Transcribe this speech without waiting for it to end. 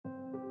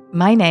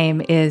My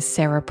name is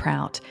Sarah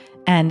Prout,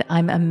 and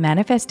I'm a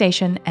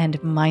manifestation and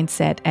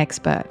mindset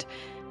expert.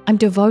 I'm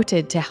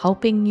devoted to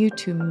helping you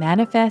to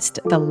manifest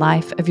the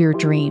life of your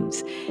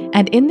dreams.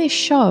 And in this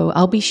show,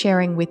 I'll be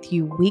sharing with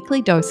you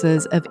weekly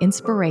doses of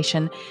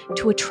inspiration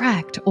to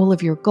attract all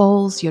of your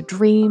goals, your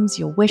dreams,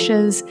 your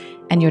wishes,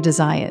 and your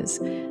desires.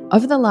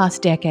 Over the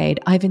last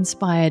decade, I've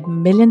inspired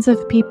millions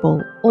of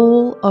people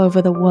all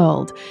over the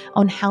world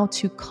on how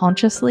to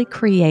consciously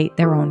create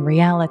their own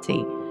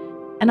reality.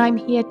 And I'm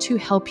here to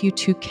help you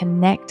to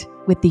connect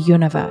with the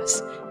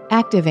universe,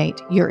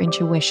 activate your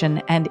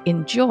intuition, and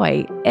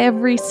enjoy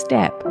every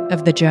step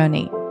of the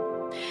journey.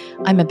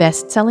 I'm a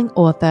best-selling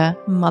author,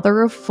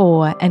 mother of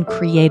 4, and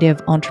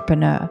creative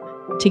entrepreneur.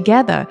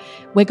 Together,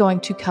 we're going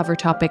to cover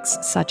topics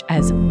such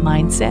as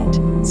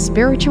mindset,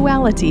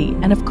 spirituality,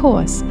 and of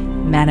course,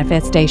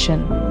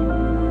 manifestation.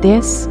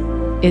 This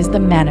is the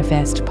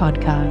Manifest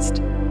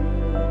Podcast.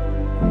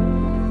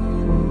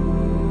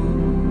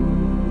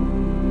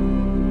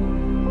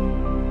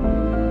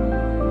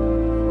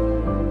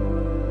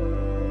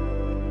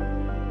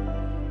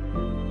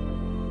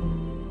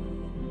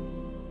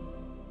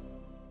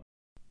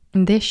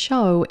 This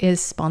show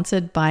is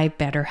sponsored by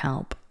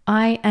BetterHelp.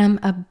 I am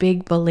a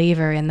big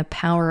believer in the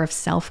power of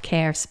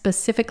self-care,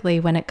 specifically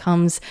when it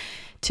comes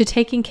to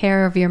taking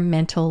care of your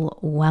mental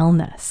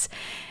wellness.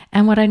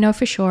 And what I know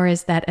for sure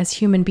is that as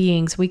human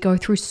beings, we go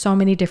through so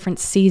many different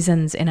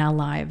seasons in our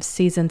lives,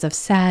 seasons of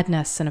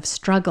sadness and of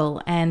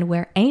struggle, and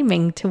we're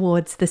aiming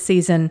towards the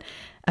season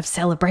of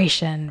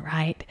celebration,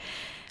 right?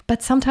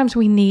 But sometimes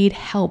we need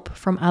help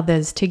from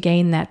others to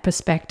gain that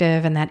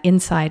perspective and that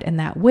insight and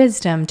that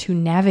wisdom to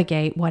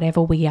navigate whatever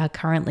we are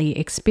currently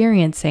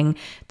experiencing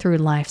through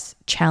life's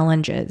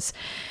challenges.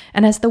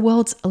 And as the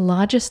world's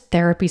largest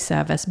therapy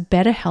service,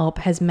 BetterHelp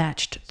has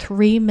matched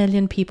 3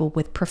 million people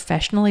with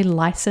professionally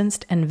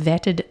licensed and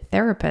vetted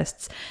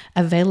therapists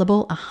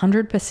available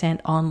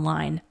 100%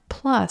 online.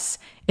 Plus,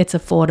 it's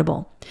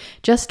affordable.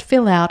 Just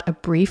fill out a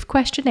brief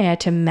questionnaire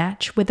to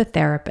match with a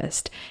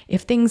therapist.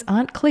 If things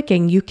aren't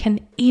clicking, you can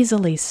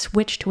easily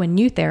switch to a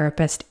new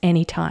therapist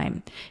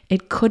anytime.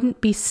 It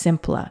couldn't be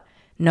simpler.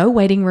 No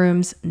waiting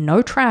rooms,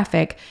 no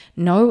traffic,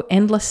 no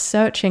endless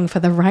searching for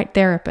the right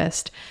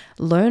therapist.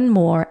 Learn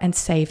more and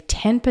save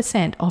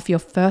 10% off your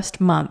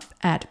first month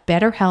at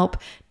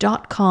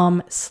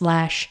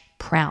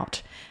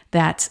betterhelp.com/prout.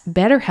 That's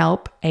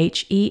BetterHelp,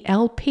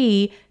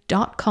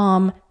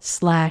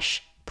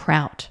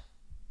 HELP.com/prout.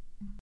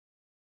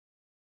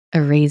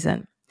 A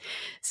reason.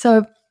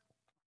 So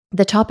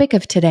the topic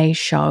of today's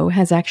show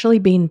has actually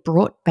been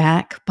brought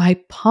back by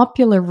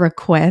popular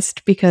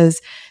request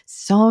because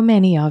so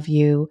many of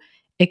you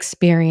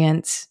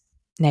experience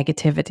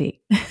negativity.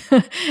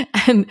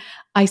 And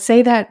I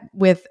say that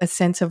with a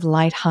sense of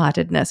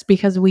lightheartedness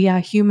because we are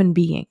human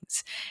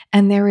beings.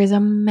 And there is a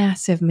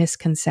massive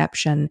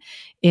misconception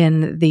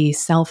in the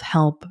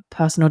self-help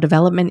personal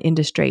development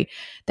industry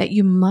that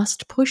you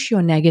must push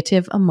your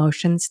negative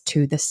emotions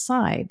to the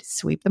side,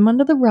 sweep them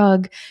under the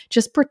rug,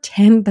 just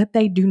pretend that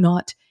they do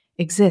not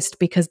exist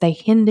because they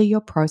hinder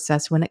your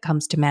process when it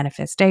comes to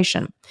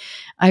manifestation.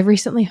 I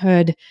recently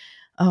heard,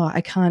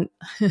 I can't,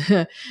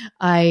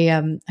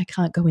 I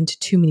can't go into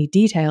too many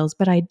details,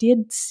 but I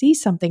did see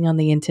something on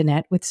the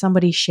internet with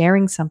somebody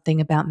sharing something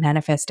about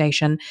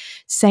manifestation,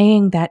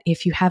 saying that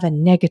if you have a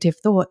negative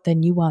thought,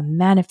 then you are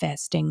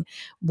manifesting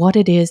what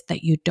it is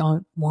that you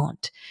don't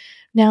want.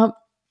 Now,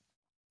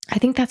 I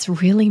think that's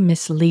really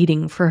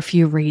misleading for a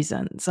few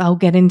reasons. I'll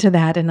get into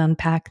that and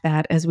unpack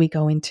that as we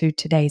go into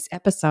today's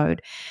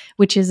episode,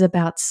 which is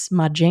about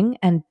smudging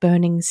and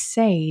burning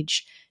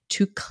sage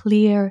to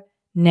clear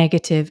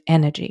negative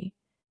energy.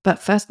 But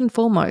first and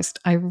foremost,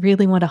 I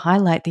really want to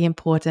highlight the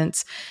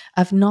importance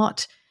of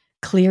not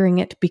clearing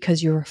it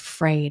because you're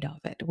afraid of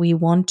it. We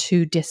want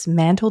to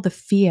dismantle the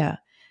fear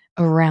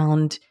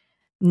around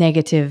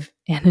negative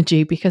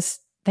energy because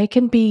they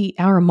can be,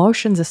 our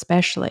emotions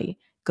especially,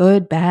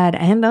 good, bad,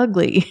 and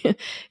ugly,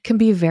 can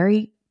be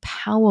very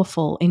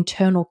powerful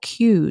internal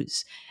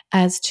cues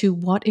as to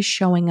what is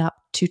showing up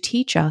to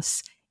teach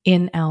us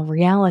in our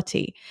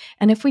reality.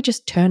 And if we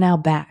just turn our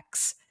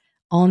backs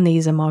on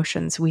these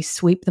emotions, we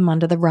sweep them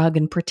under the rug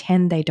and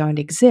pretend they don't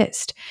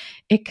exist,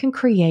 it can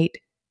create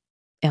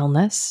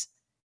illness,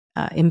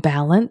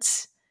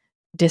 imbalance,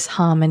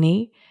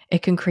 disharmony.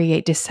 It can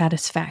create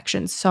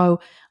dissatisfaction. So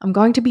I'm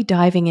going to be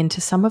diving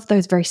into some of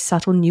those very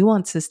subtle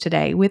nuances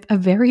today with a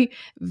very,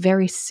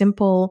 very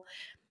simple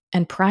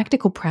and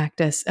practical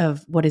practice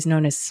of what is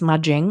known as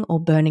smudging or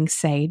burning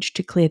sage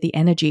to clear the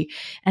energy,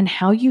 and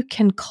how you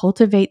can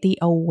cultivate the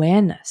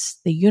awareness,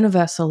 the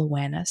universal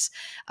awareness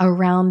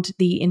around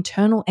the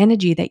internal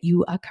energy that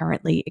you are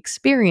currently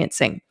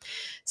experiencing.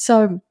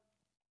 So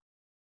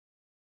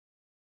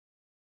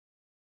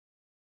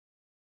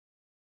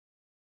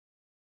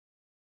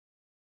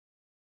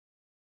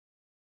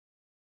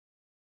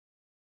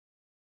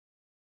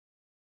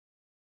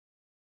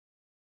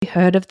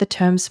heard of the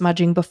term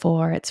smudging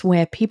before. It's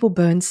where people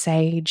burn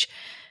sage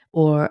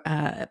or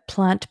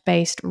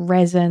plant-based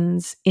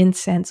resins,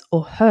 incense,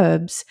 or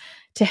herbs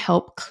to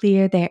help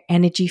clear their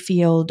energy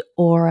field,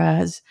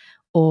 auras,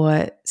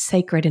 or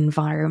sacred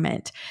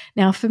environment.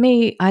 Now, for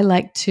me, I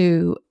like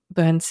to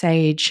burn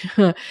sage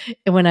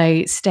when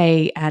I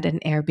stay at an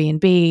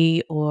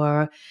Airbnb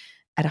or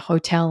at a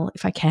hotel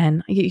if I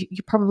can.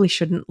 You probably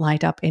shouldn't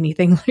light up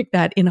anything like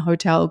that in a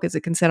hotel because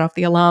it can set off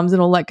the alarms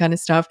and all that kind of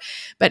stuff.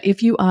 But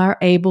if you are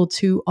able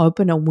to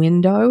open a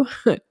window,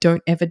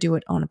 don't ever do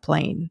it on a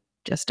plane.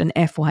 Just an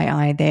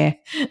FYI there.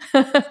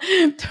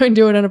 Don't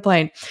do it on a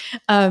plane.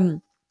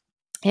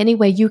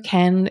 Anyway, you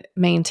can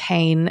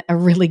maintain a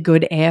really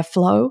good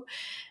airflow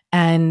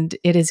and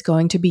it is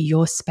going to be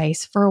your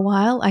space for a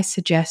while, I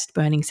suggest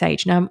burning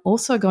sage. Now, I'm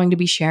also going to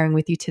be sharing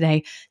with you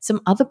today some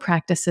other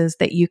practices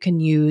that you can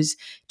use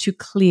to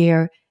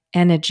clear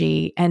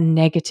energy and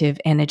negative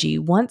energy.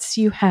 Once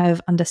you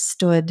have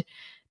understood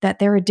that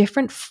there are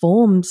different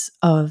forms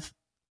of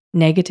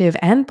negative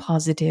and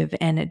positive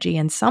energy,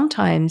 and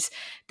sometimes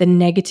the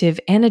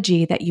negative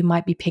energy that you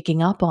might be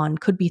picking up on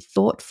could be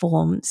thought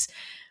forms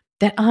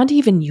that aren't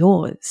even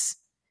yours.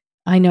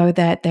 I know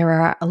that there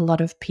are a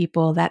lot of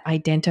people that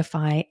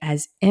identify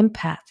as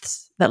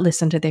empaths that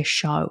listen to this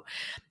show.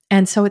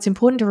 And so it's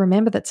important to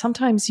remember that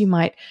sometimes you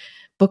might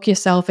book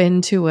yourself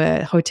into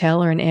a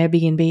hotel or an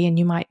Airbnb and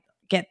you might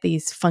get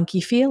these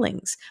funky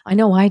feelings. I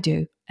know I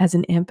do as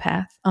an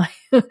empath. I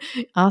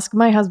ask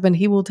my husband,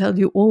 he will tell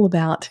you all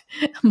about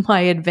my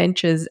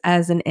adventures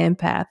as an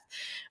empath,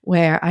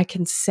 where I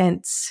can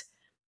sense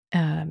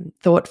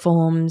thought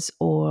forms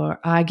or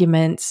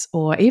arguments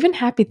or even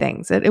happy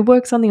things. It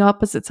works on the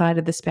opposite side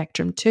of the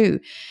spectrum too,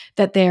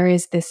 that there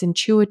is this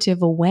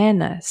intuitive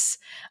awareness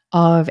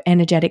of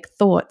energetic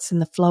thoughts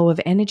and the flow of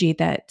energy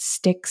that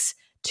sticks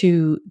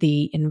to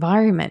the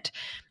environment.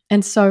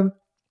 And so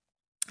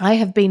I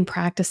have been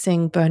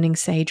practicing burning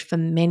sage for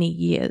many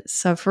years.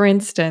 So, for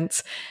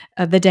instance,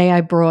 the day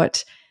I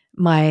brought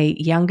my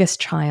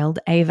youngest child,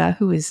 Ava,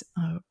 who is,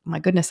 oh my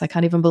goodness, I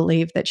can't even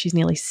believe that she's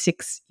nearly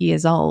 6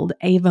 years old,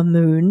 Ava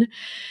Moon.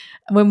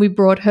 When we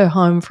brought her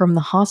home from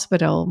the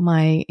hospital,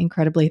 my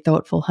incredibly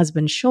thoughtful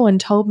husband, Sean,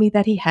 told me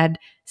that he had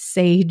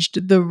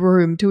saged the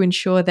room to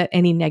ensure that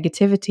any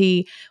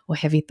negativity or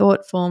heavy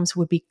thought forms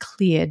would be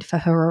cleared for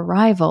her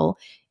arrival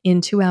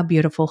into our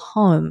beautiful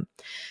home.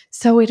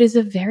 So it is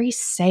a very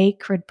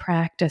sacred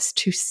practice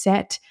to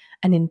set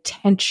an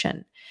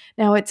intention.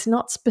 Now, it's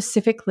not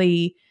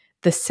specifically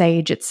the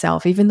sage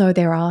itself, even though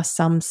there are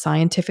some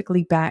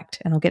scientifically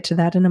backed, and I'll get to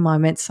that in a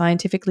moment,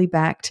 scientifically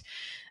backed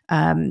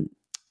um,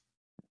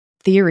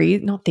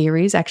 not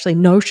theories, actually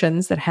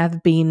notions that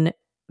have been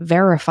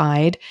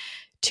verified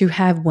to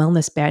have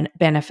wellness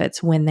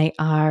benefits when they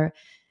are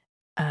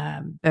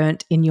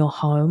burnt in your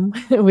home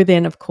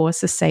within, of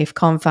course, a safe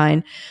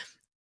confine.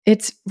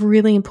 It's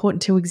really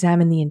important to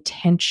examine the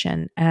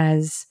intention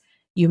as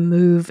you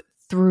move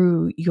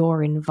through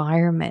your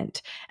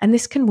environment. And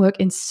this can work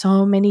in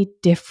so many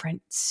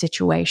different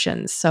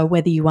situations. So,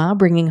 whether you are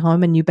bringing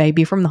home a new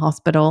baby from the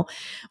hospital,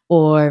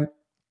 or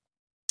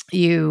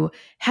you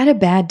had a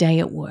bad day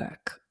at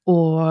work,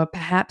 or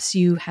perhaps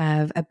you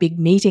have a big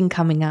meeting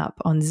coming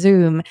up on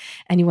Zoom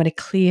and you want to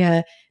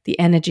clear the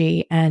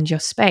energy and your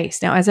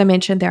space. Now, as I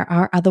mentioned, there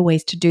are other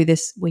ways to do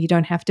this where you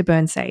don't have to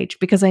burn sage,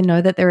 because I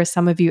know that there are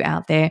some of you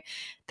out there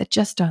that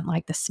just don't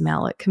like the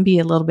smell. It can be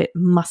a little bit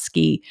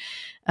musky.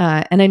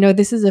 And I know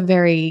this is a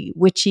very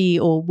witchy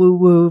or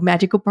woo-woo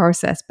magical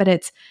process, but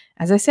it's,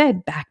 as I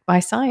said, backed by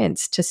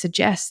science to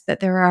suggest that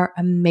there are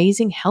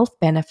amazing health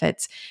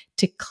benefits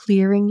to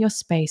clearing your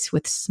space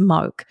with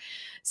smoke.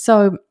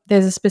 So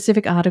there's a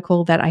specific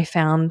article that I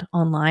found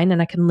online,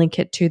 and I can link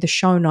it to the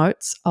show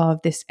notes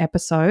of this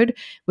episode,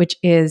 which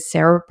is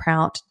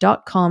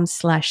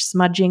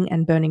sarahprout.com/smudging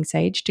and burning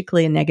sage to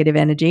clear negative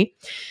energy.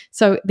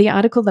 So the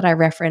article that I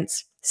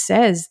reference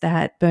says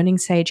that burning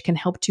sage can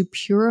help to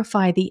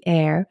purify the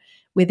air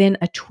within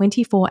a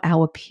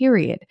 24-hour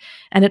period.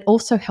 And it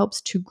also helps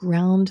to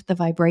ground the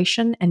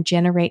vibration and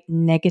generate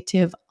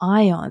negative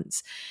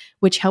ions,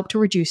 which help to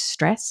reduce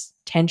stress,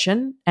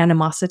 tension,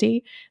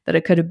 animosity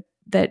that could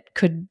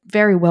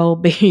very well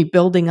be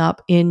building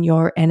up in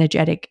your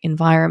energetic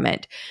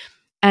environment.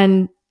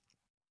 And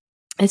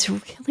it's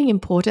really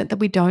important that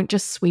we don't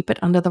just sweep it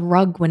under the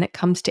rug when it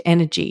comes to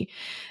energy,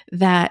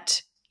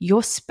 that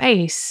your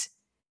space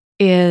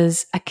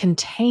is a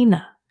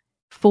container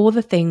for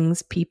the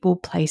things, people,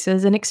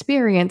 places, and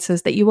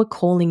experiences that you are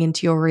calling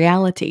into your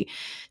reality.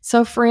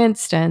 So, for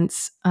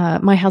instance,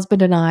 my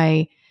husband and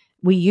I,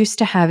 we used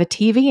to have a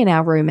TV in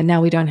our room, and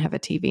now we don't have a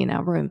TV in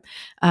our room.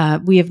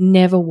 We have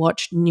never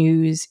watched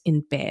news in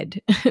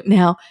bed.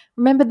 Now,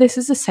 remember, this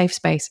is a safe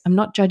space. I'm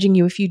not judging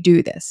you if you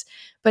do this,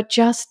 but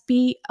just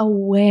be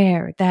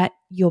aware that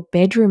your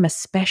bedroom,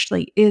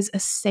 especially, is a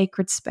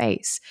sacred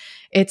space.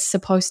 It's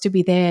supposed to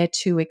be there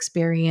to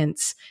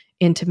experience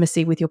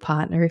intimacy with your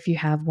partner if you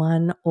have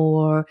one,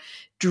 or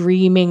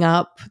dreaming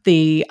up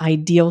the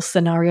ideal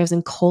scenarios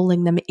and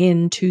calling them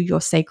into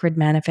your sacred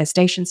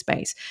manifestation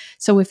space.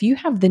 So if you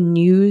have the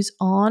news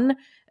on,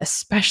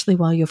 especially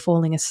while you're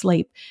falling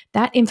asleep,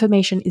 that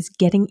information is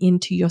getting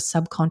into your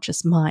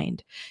subconscious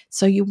mind.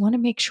 So you want to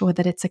make sure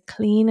that it's a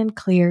clean and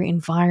clear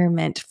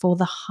environment for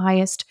the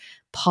highest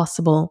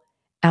possible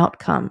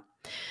outcome.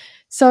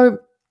 So,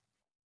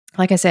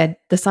 like I said,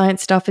 the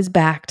science stuff is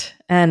backed,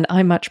 and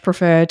I much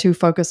prefer to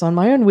focus on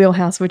my own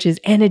wheelhouse, which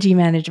is energy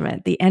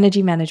management, the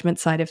energy management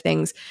side of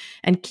things,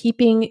 and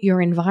keeping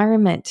your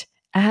environment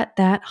at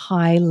that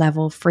high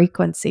level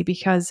frequency.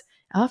 Because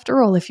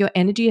after all, if your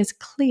energy is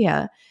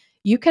clear,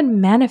 you can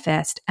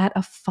manifest at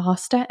a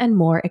faster and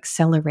more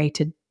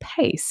accelerated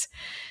pace.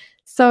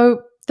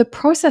 So, the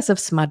process of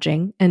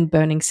smudging and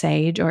burning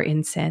sage or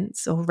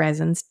incense or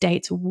resins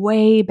dates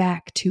way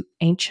back to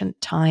ancient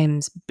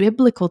times,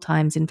 biblical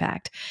times, in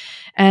fact.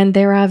 And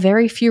there are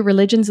very few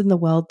religions in the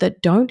world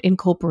that don't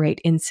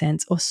incorporate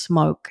incense or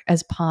smoke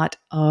as part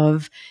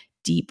of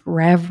deep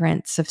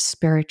reverence of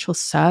spiritual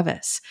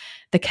service.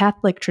 The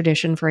Catholic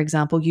tradition, for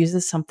example,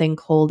 uses something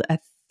called a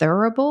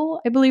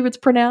thurible, I believe it's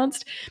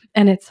pronounced,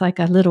 and it's like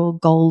a little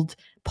gold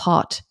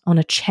pot on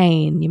a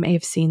chain. You may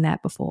have seen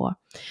that before.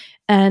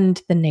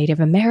 And the Native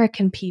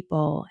American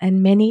people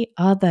and many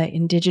other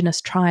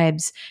indigenous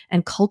tribes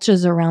and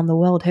cultures around the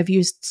world have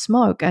used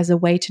smoke as a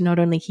way to not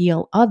only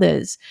heal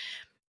others,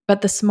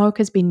 but the smoke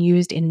has been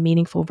used in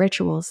meaningful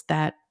rituals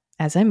that,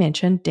 as I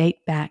mentioned,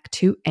 date back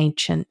to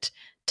ancient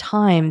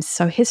times.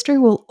 So history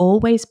will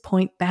always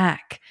point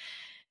back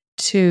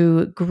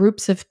to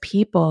groups of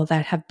people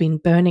that have been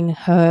burning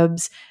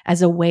herbs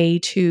as a way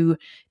to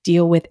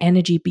deal with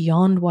energy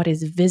beyond what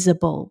is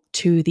visible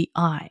to the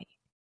eye.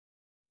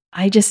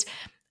 I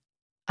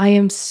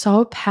am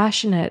so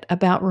passionate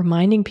about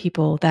reminding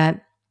people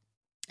that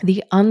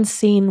the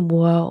unseen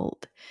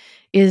world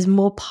is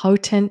more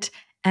potent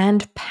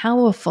and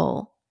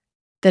powerful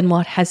than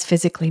what has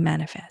physically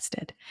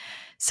manifested.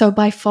 So,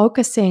 by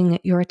focusing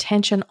your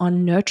attention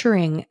on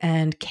nurturing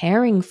and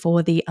caring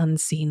for the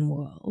unseen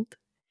world,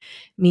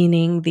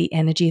 meaning the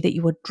energy that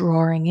you are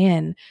drawing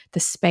in,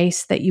 the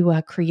space that you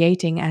are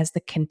creating as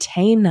the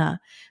container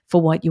for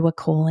what you are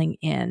calling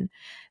in,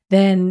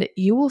 then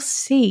you will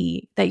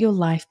see that your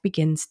life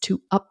begins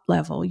to up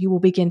level. You will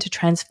begin to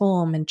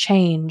transform and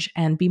change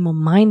and be more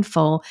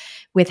mindful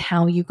with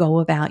how you go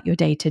about your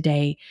day to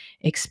day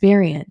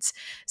experience.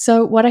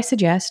 So, what I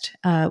suggest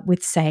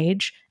with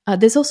sage,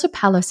 there's also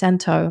Palo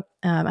Santo.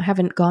 I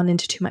haven't gone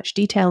into too much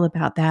detail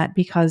about that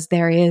because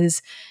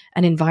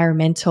an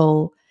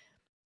environmental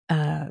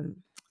um,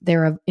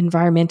 there are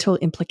environmental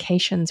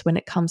implications when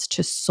it comes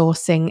to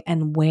sourcing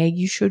and where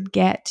you should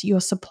get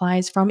your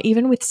supplies from.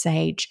 Even with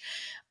sage,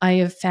 I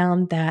have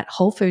found that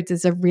Whole Foods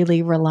is a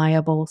really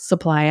reliable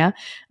supplier.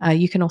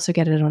 You can also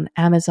get it on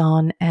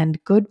Amazon,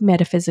 and good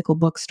metaphysical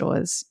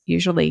bookstores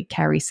usually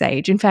carry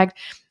sage. In fact,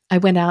 I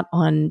went out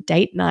on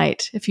date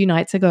night a few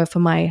nights ago for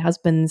my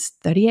husband's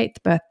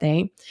 38th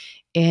birthday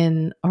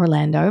in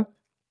Orlando.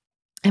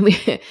 And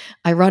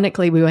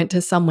ironically, we went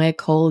to somewhere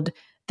called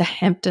the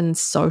Hampton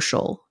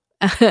Social,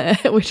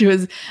 which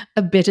was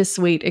a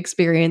bittersweet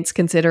experience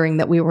considering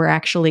that we were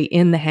actually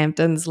in the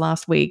Hamptons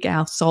last week,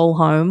 our sole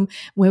home,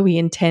 where we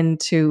intend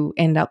to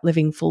end up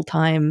living full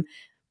time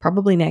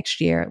probably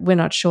next year. We're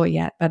not sure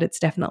yet, but it's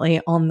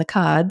definitely on the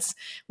cards.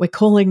 We're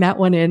calling that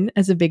one in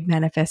as a big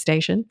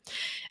manifestation.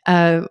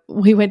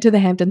 We went to the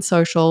Hampton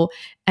Social,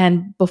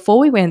 and before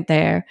we went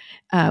there,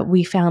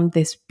 we found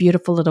this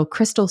beautiful little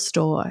crystal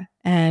store.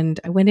 And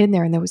I went in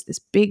there, and there was this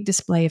big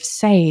display of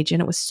sage,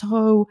 and it was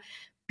so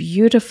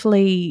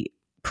beautifully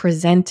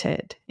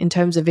presented in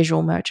terms of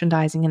visual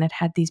merchandising, and it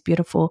had these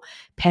beautiful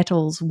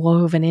petals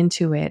woven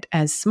into it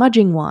as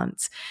smudging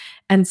wands.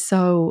 And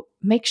so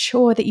make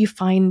sure that you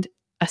find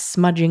a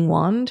smudging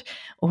wand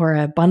or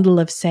a bundle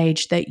of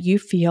sage that you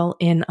feel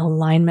in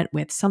alignment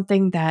with,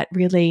 something that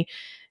really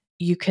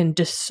you can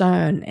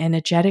discern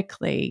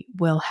energetically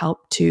will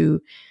help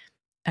to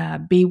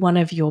be one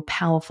of your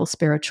powerful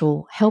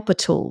spiritual helper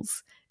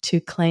tools to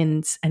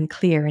cleanse and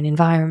clear an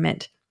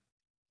environment.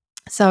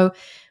 So,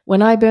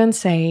 when I burn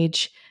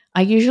sage,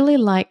 I usually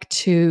like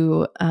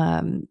to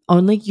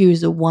only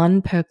use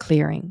one per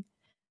clearing.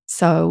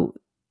 So,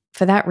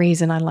 for that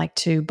reason, I like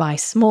to buy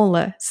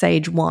smaller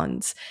sage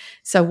wands.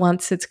 So,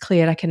 once it's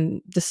cleared, I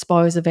can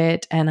dispose of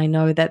it, and I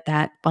know that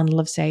that bundle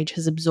of sage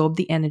has absorbed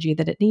the energy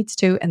that it needs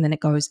to, and then it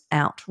goes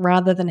out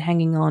rather than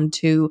hanging on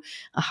to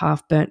a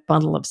half burnt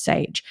bundle of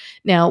sage.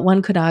 Now,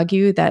 one could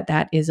argue that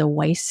that is a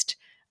waste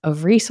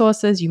of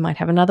resources. You might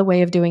have another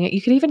way of doing it.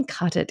 You could even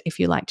cut it if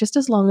you like, just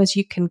as long as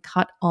you can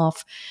cut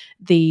off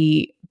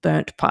the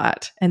burnt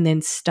part and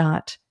then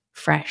start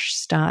fresh,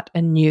 start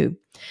anew.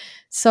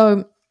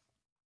 So,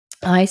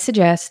 I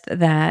suggest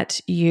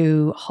that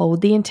you hold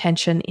the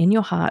intention in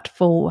your heart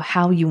for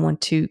how you want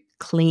to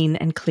clean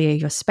and clear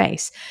your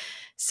space.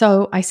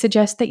 So I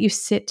suggest that you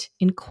sit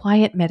in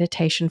quiet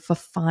meditation for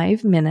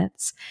 5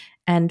 minutes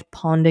and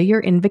ponder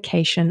your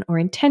invocation or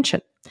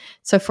intention.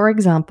 So, for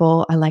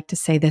example, I like to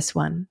say this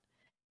one: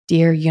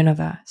 Dear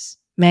universe,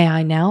 may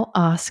I now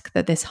ask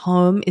that this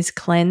home is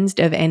cleansed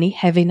of any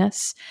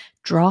heaviness,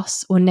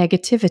 dross, or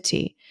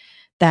negativity,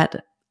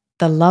 that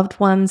the loved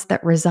ones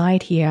that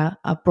reside here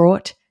are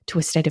brought to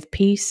a state of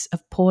peace,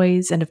 of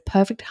poise, and of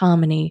perfect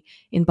harmony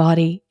in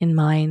body, in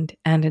mind,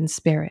 and in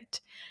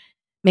spirit.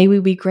 May we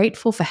be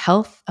grateful for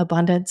health,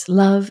 abundance,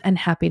 love, and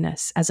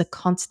happiness as a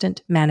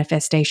constant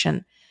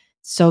manifestation.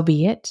 So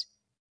be it,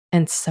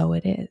 and so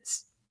it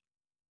is.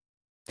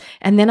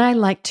 And then I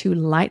like to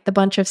light the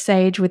bunch of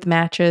sage with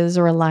matches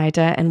or a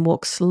lighter and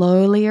walk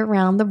slowly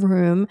around the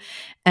room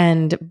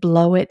and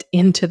blow it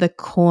into the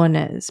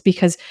corners,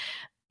 because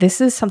this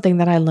is something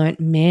that I learned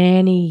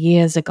many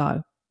years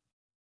ago.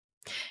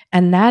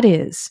 And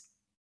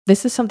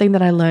this is something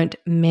that I learned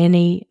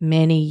many,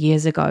 many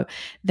years ago,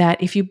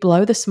 that if you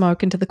blow the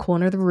smoke into the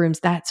corner of the rooms,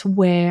 that's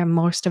where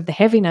most of the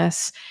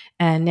heaviness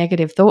and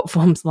negative thought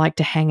forms like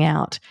to hang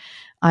out.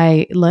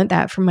 I learned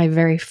that from my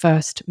very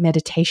first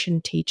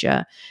meditation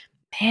teacher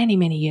many,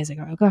 many years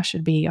ago. Gosh,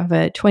 it'd be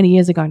over 20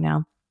 years ago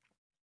now.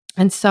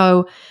 And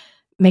so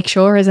make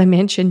sure, as I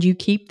mentioned, you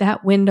keep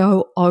that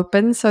window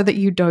open so that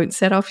you don't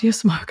set off your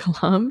smoke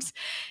alarms.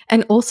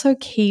 And also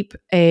keep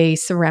a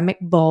ceramic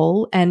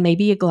bowl and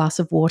maybe a glass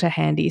of water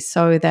handy,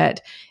 so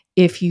that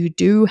if you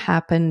do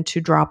happen to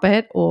drop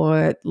it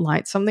or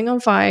light something on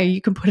fire,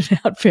 you can put it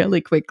out fairly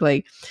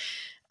quickly.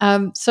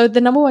 So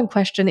the number one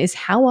question is,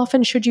 how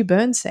often should you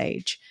burn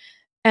sage?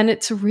 And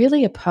it's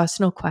really a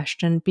personal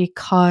question,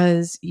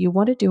 because you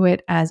want to do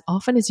it as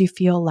often as you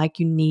feel like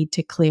you need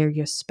to clear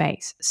your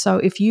space. So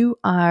if you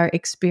are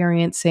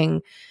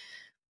experiencing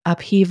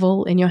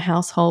upheaval in your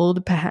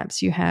household,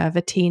 perhaps you have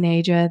a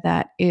teenager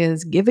that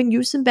is giving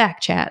you some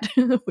back chat,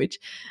 which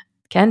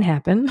can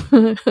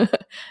happen.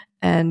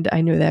 And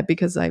I know that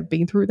because I've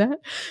been through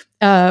that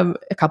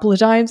a couple of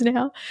times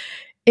now.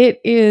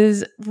 It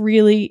is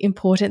really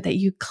important that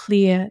you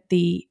clear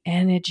the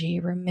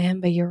energy.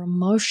 Remember, your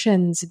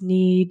emotions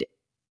need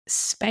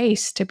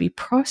space to be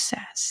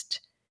processed.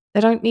 They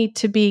don't need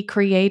to be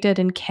created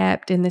and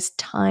kept in this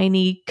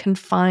tiny,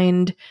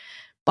 confined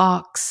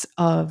box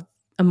of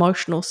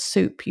emotional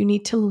soup. You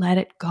need to let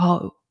it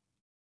go,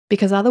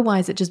 because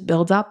otherwise it just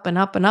builds up and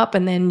up and up,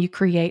 and then you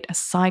create a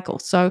cycle.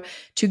 So,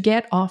 to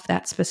get off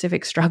that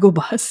specific struggle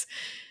bus,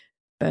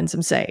 burn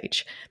some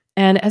sage.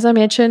 And as I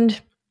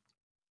mentioned,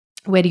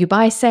 where do you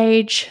buy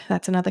sage?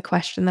 That's another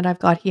question that I've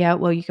got here.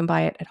 Well, you can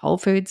buy it at Whole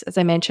Foods, as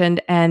I mentioned.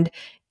 And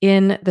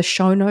in the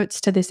show notes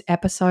to this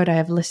episode, I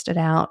have listed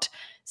out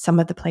some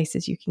of the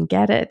places you can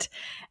get it.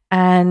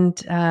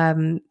 And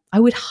I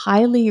would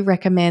highly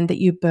recommend that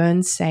you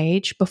burn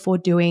sage before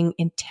doing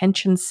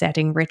intention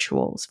setting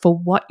rituals for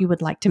what you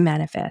would like to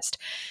manifest.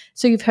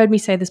 So you've heard me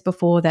say this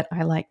before, that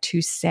I like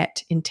to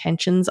set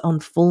intentions on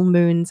full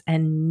moons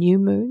and new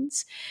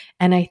moons.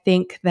 And I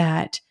think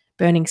that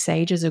burning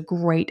sage is a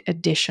great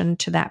addition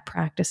to that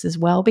practice as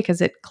well,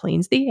 because it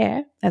cleans the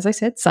air, as I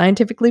said,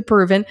 scientifically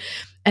proven,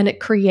 and it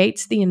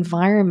creates the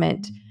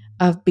environment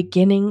of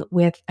beginning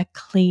with a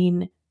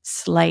clean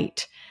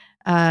slate.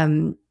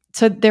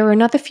 So there are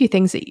another few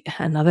things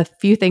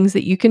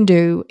that you can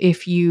do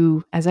if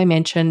you, as I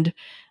mentioned,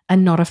 are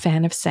not a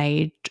fan of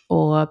sage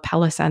or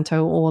Palo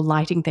Santo or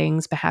lighting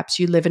things. Perhaps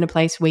you live in a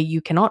place where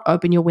you cannot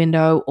open your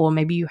window, or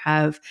maybe you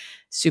have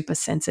super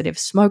sensitive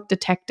smoke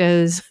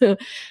detectors.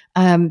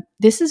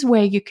 This is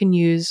where you can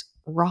use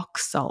rock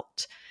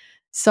salt.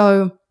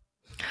 So,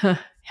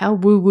 how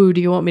woo woo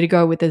do you want me to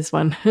go with this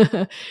one?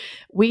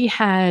 We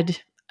had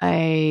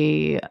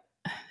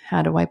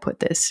how do I put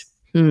this?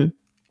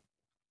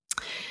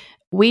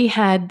 We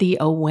had the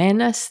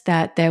awareness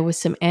that there was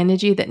some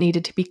energy that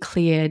needed to be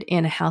cleared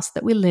in a house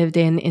that we lived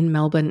in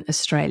Melbourne,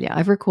 Australia.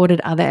 I've recorded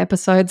other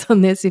episodes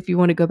on this if you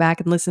want to go back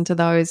and listen to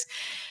those.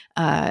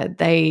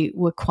 They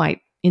were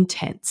quite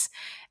intense.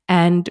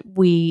 And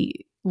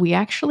we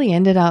actually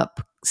ended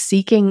up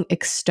seeking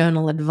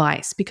external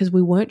advice because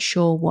we weren't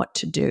sure what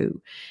to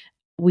do.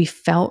 We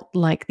felt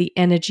like the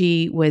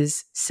energy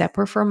was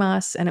separate from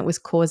us and it was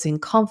causing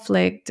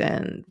conflict,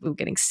 and we were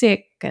getting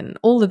sick and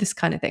all of this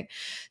kind of thing.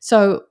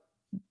 So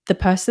the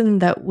person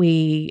that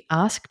we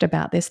asked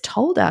about this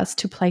told us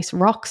to place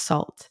rock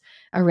salt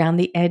around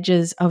the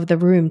edges of the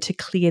room to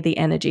clear the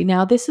energy.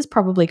 Now, this is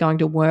probably going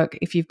to work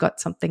if you've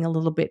got something a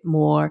little bit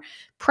more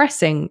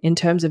pressing in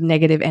terms of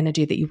negative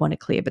energy that you want to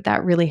clear, but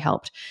that really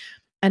helped.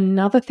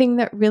 Another thing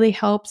that really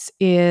helps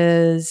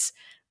is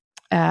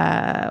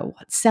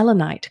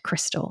selenite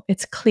crystal.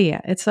 It's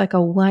clear. It's like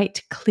a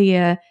white,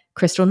 clear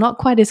crystal, not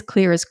quite as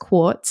clear as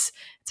quartz.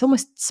 It's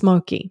almost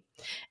smoky.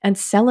 And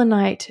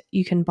selenite,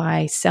 you can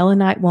buy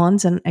selenite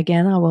wands. And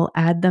again, I will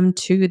add them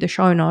to the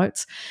show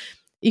notes.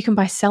 You can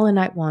buy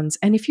selenite wands.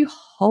 And if you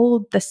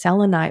hold the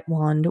selenite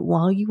wand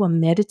while you are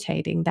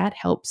meditating, that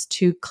helps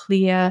to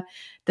clear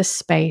the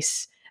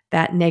space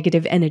that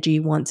negative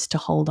energy wants to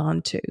hold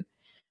on to.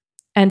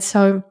 And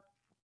so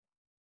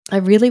I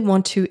really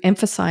want to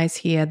emphasize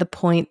here the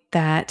point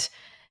that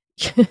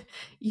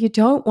you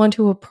don't want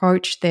to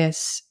approach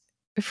this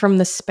from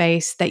the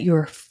space that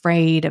you're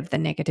afraid of the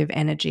negative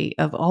energy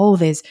of, oh,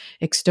 there's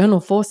external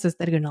forces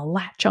that are going to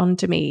latch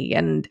onto me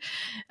and,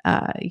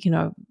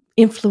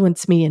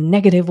 influence me in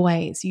negative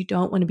ways. You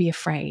don't want to be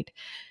afraid.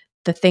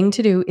 The thing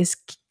to do is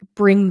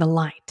bring the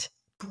light.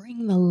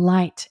 Bring the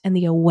light and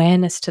the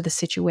awareness to the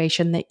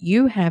situation that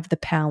you have the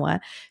power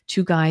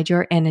to guide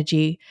your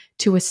energy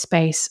to a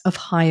space of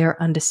higher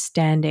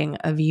understanding,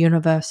 of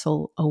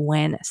universal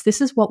awareness.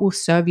 This is what will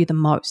serve you the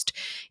most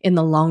in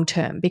the long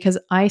term, because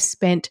I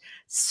spent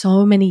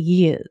so many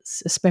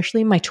years,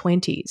 especially in my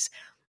 20s,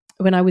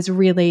 when I was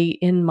really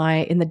in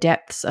the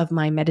depths of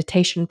my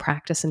meditation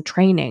practice and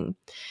training,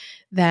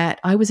 that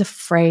I was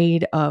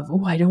afraid of,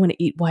 oh, I don't want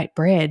to eat white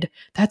bread.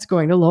 That's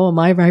going to lower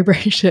my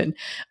vibration.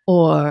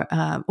 Or,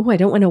 oh, I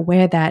don't want to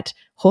wear that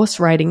horse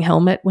riding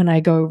helmet when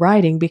I go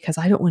riding because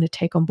I don't want to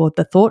take on board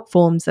the thought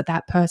forms that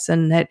that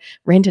person that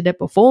rented it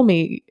before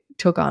me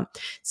took on.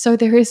 So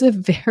there is a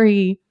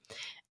very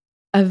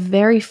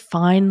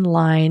fine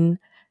line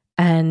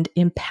and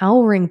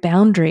empowering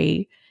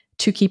boundary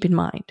to keep in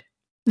mind,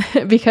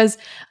 because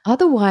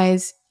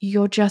otherwise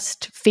you're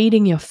just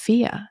feeding your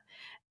fear.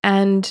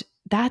 And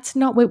that's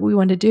not what we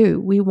want to do.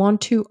 We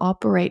want to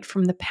operate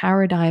from the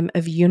paradigm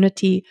of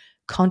unity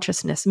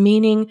consciousness,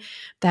 meaning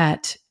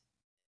that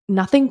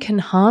nothing can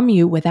harm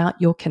you without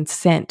your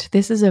consent.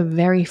 This is a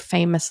very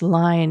famous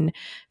line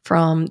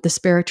from the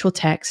spiritual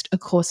text, A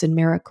Course in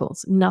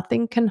Miracles.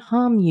 Nothing can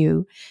harm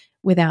you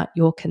without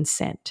your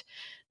consent.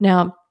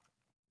 Now,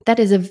 that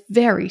is a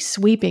very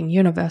sweeping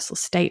universal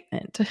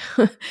statement.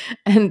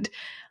 And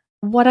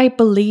what I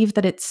believe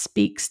that it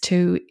speaks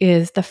to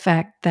is the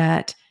fact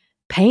that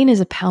pain is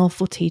a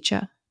powerful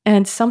teacher.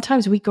 And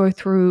sometimes we go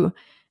through,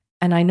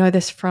 and I know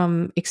this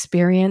from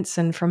experience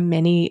and from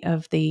many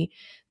of the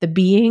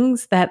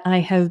beings that I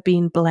have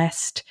been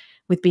blessed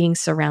with being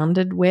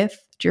surrounded with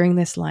during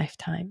this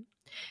lifetime,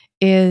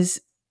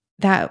 is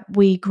that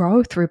we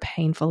grow through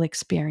painful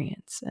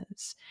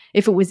experiences.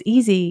 If it was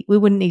easy, we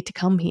wouldn't need to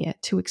come here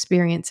to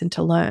experience and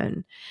to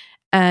learn.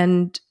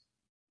 And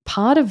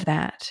part of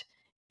that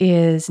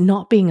is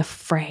not being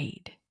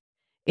afraid,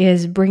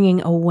 is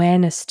bringing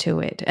awareness to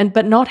it,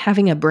 but not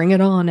having a bring it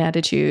on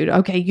attitude.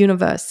 Okay,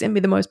 universe, send me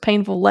the most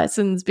painful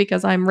lessons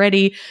because I'm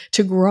ready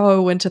to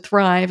grow and to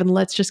thrive, and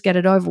let's just get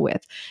it over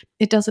with.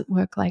 It doesn't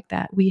work like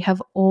that. We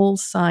have all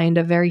signed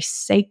a very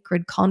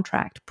sacred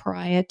contract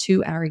prior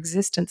to our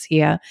existence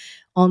here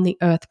on the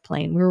earth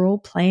plane. We're all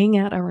playing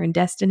out our own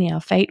destiny,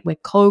 our fate. We're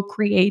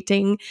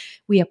co-creating.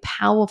 We are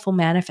powerful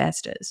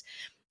manifestors.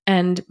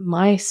 And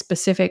my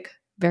specific,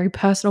 very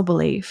personal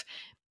belief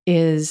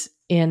is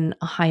in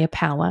a higher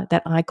power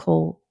that I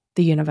call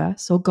the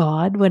universe or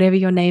God, whatever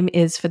your name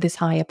is for this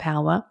higher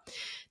power,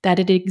 that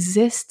it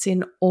exists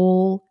in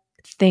all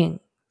things,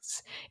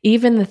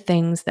 even the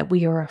things that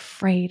we are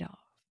afraid of,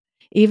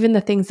 even the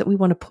things that we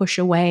want to push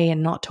away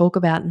and not talk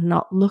about and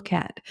not look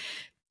at.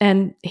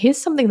 And here's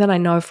something that I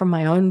know from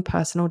my own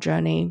personal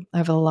journey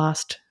over the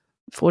last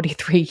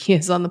 43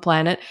 years on the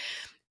planet,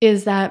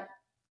 is that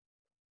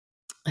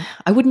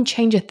I wouldn't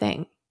change a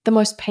thing. The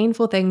most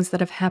painful things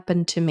that have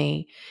happened to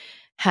me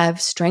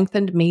have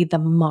strengthened me the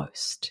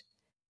most.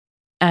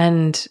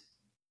 And,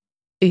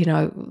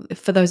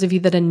 for those of you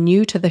that are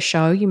new to the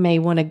show, you may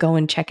want to go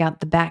and check out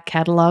the back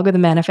catalog of the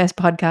Manifest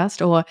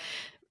podcast or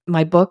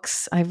my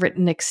books. I've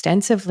written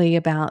extensively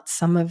about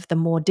some of the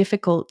more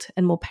difficult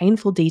and more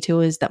painful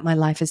detours that my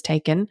life has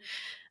taken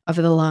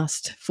over the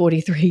last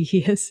 43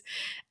 years.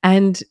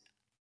 And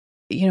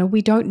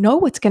we don't know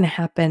what's going to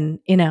happen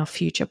in our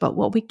future, but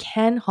what we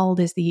can hold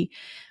is the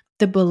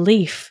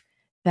belief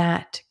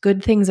that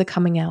good things are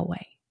coming our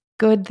way.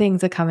 Good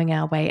things are coming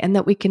our way, and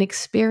that we can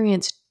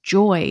experience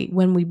joy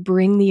when we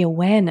bring the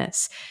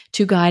awareness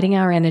to guiding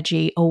our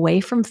energy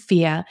away from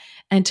fear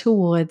and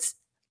towards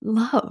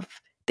love.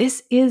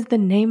 This is the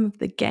name of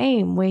the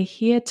game. We're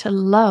here to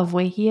love.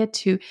 We're here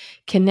to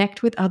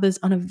connect with others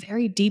on a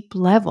very deep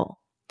level.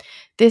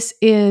 This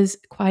is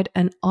quite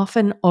an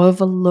often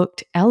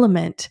overlooked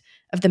element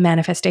of the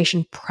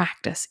manifestation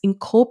practice,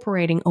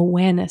 incorporating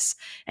awareness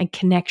and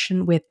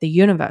connection with the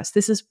universe.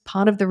 This is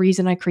part of the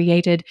reason I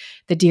created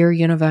the Dear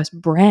Universe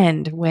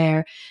brand,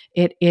 where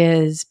it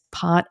is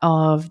part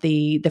of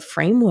the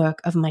framework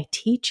of my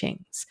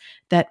teachings,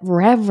 that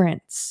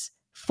reverence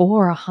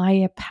for a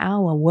higher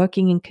power,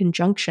 working in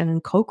conjunction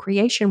and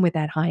co-creation with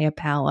that higher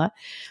power,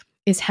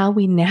 is how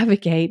we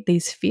navigate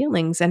these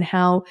feelings and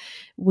how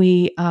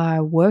we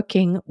are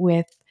working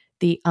with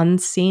the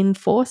unseen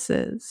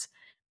forces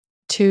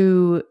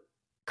to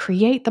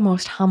create the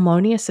most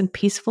harmonious and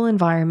peaceful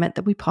environment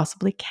that we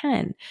possibly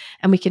can.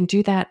 And we can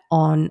do that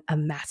on a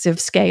massive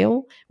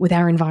scale with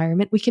our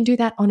environment. We can do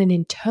that on an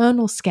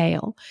internal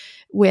scale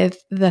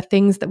with the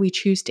things that we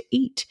choose to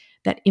eat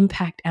that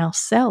impact our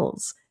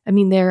cells. I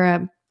mean, there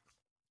are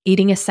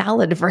eating a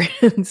salad, for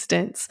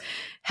instance,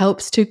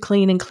 helps to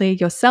clean and clear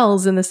your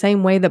cells in the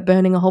same way that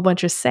burning a whole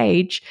bunch of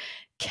sage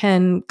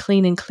can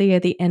clean and clear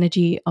the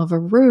energy of a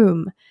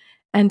room.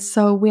 And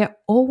so we're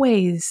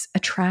always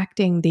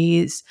attracting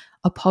these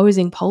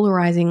opposing,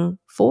 polarizing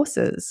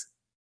forces.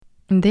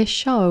 This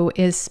show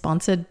is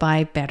sponsored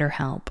by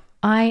BetterHelp.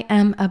 I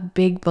am a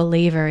big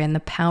believer in the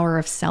power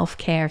of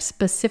self-care,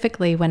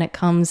 specifically when it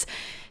comes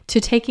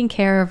to taking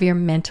care of your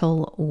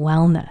mental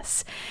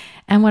wellness.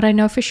 And what I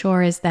know for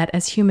sure is that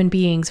as human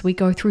beings, we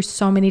go through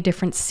so many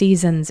different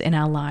seasons in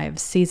our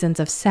lives, seasons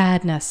of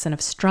sadness and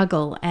of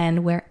struggle,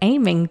 and we're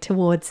aiming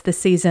towards the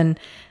season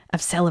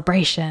of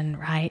celebration,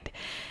 right?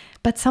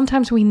 But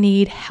sometimes we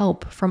need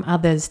help from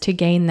others to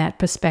gain that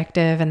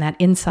perspective and that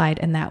insight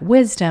and that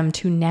wisdom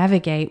to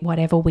navigate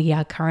whatever we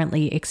are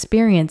currently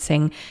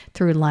experiencing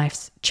through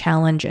life's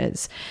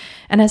challenges.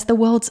 And as the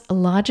world's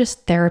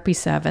largest therapy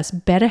service,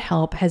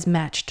 BetterHelp has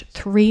matched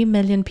 3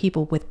 million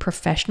people with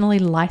professionally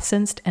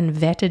licensed and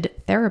vetted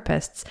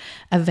therapists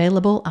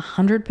available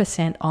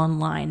 100%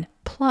 online.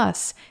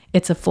 Plus,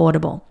 it's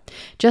affordable.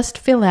 Just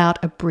fill out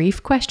a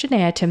brief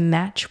questionnaire to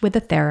match with a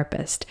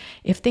therapist.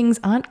 If things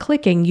aren't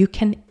clicking, you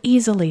can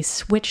easily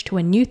switch to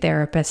a new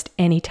therapist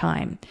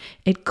anytime.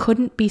 It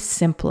couldn't be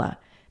simpler.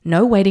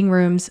 No waiting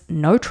rooms,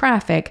 no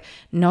traffic,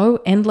 no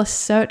endless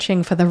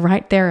searching for the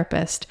right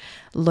therapist.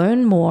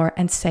 Learn more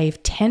and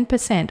save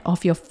 10%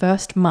 off your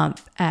first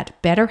month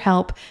at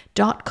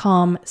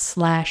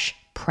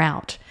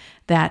betterhelp.com/prout.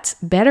 That's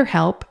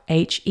BetterHelp,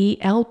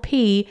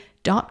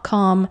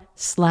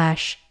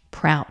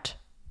 HELP.com/prout.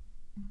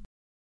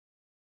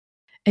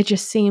 It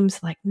just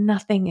seems like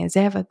nothing is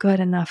ever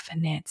good enough for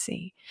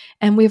Nancy.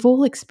 And we've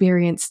all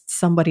experienced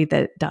somebody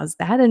that does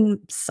that. And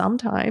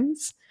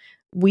sometimes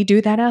we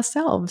do that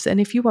ourselves. And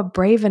if you are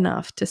brave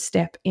enough to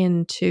step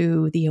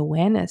into the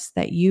awareness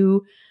that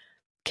you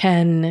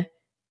can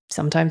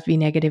sometimes be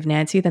negative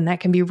Nancy, then that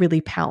can be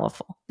really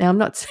powerful. Now, I'm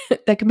not,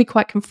 that can be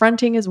quite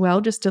confronting as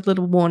well, just a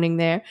little warning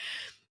there.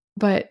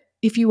 But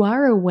if you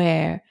are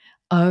aware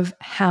of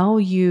how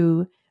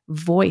you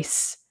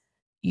voice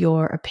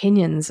your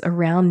opinions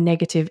around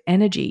negative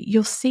energy,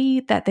 you'll see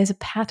that there's a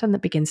pattern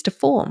that begins to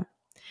form.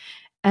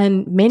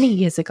 And many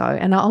years ago,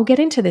 and I'll get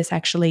into this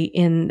actually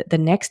in the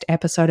next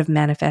episode of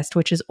Manifest,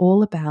 which is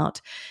all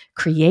about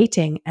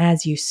creating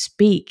as you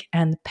speak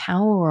and the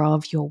power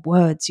of your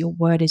words. Your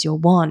word is your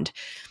wand.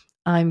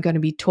 I'm going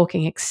to be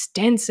talking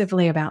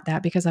extensively about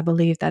that because I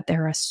believe that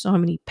there are so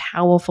many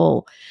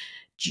powerful,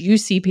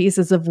 juicy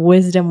pieces of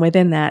wisdom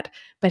within that.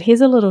 But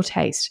here's a little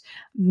taste.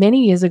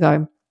 Many years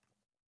ago,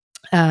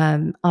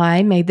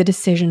 I made the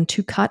decision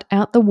to cut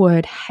out the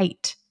word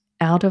hate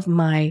out of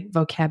my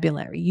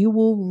vocabulary. You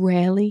will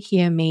rarely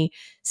hear me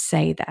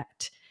say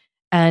that.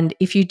 And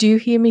if you do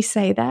hear me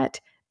say that,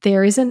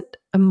 there isn't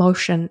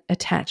emotion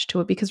attached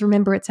to it because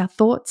remember, it's our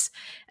thoughts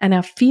and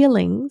our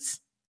feelings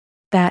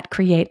that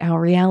create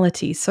our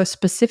reality. So,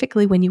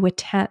 specifically, when you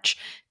attach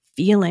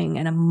feeling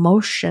and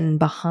emotion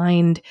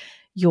behind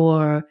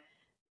your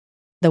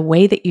the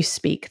way that you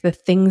speak, the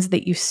things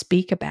that you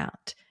speak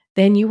about,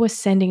 then you are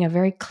sending a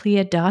very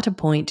clear data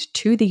point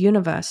to the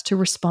universe to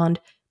respond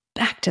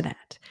back to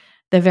that.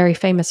 The very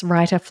famous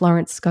writer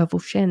Florence Scovel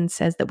Shinn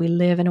says that we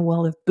live in a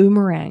world of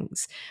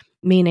boomerangs,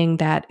 meaning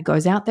that it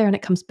goes out there and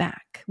it comes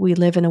back. We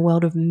live in a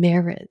world of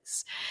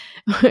mirrors.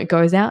 It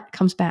goes out,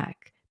 comes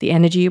back. The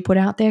energy you put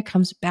out there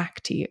comes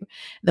back to you.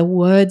 The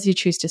words you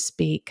choose to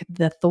speak,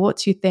 the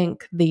thoughts you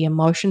think, the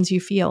emotions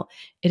you feel,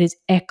 it is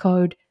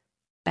echoed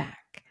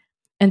back.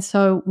 And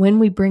so when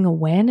we bring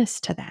awareness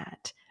to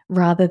that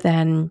rather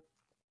than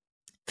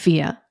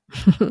fear,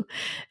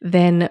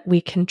 then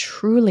we can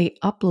truly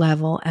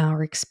up-level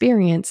our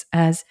experience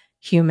as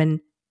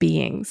human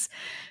beings.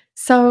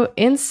 So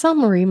in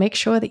summary, make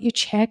sure that you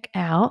check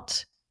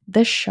out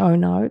the show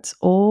notes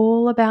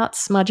all about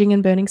smudging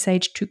and burning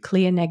sage to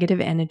clear negative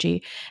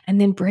energy,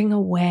 and then bring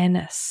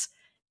awareness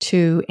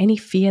to any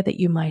fear that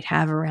you might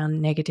have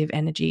around negative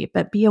energy.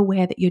 But be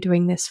aware that you're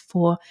doing this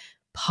for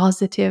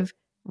positive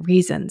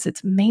reasons.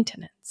 It's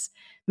maintenance.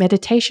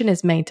 Meditation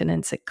is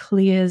maintenance. It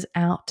clears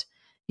out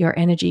your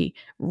energy,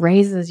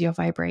 raises your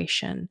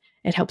vibration.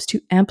 It helps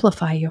to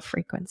amplify your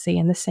frequency.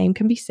 And the same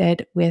can be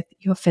said with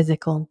your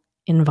physical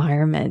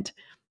environment.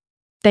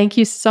 Thank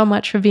you so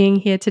much for being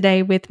here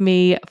today with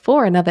me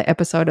for another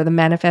episode of the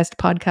Manifest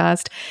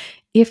podcast.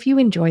 If you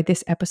enjoyed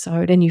this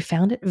episode and you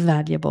found it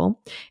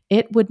valuable,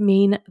 it would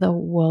mean the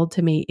world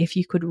to me if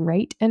you could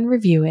rate and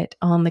review it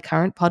on the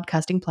current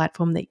podcasting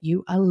platform that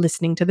you are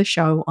listening to the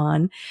show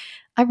on.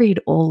 I read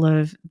all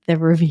of the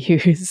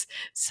reviews.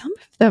 Some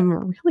of them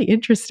are really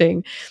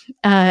interesting.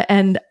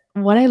 And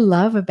what I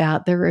love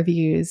about the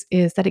reviews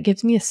is that it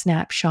gives me a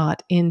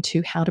snapshot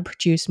into how to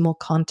produce more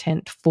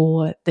content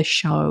for the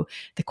show,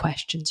 the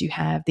questions you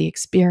have, the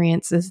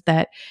experiences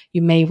that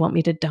you may want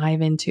me to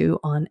dive into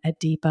on a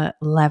deeper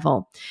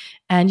level.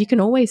 And you can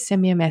always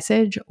send me a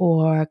message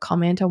or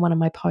comment on one of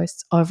my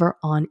posts over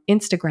on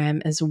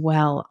Instagram as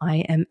well. I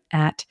am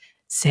at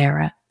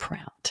Sarah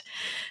Prout.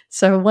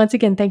 So once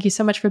again, thank you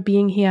so much for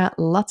being here.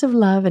 Lots of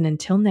love. And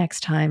until next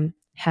time,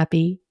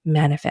 happy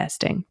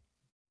manifesting.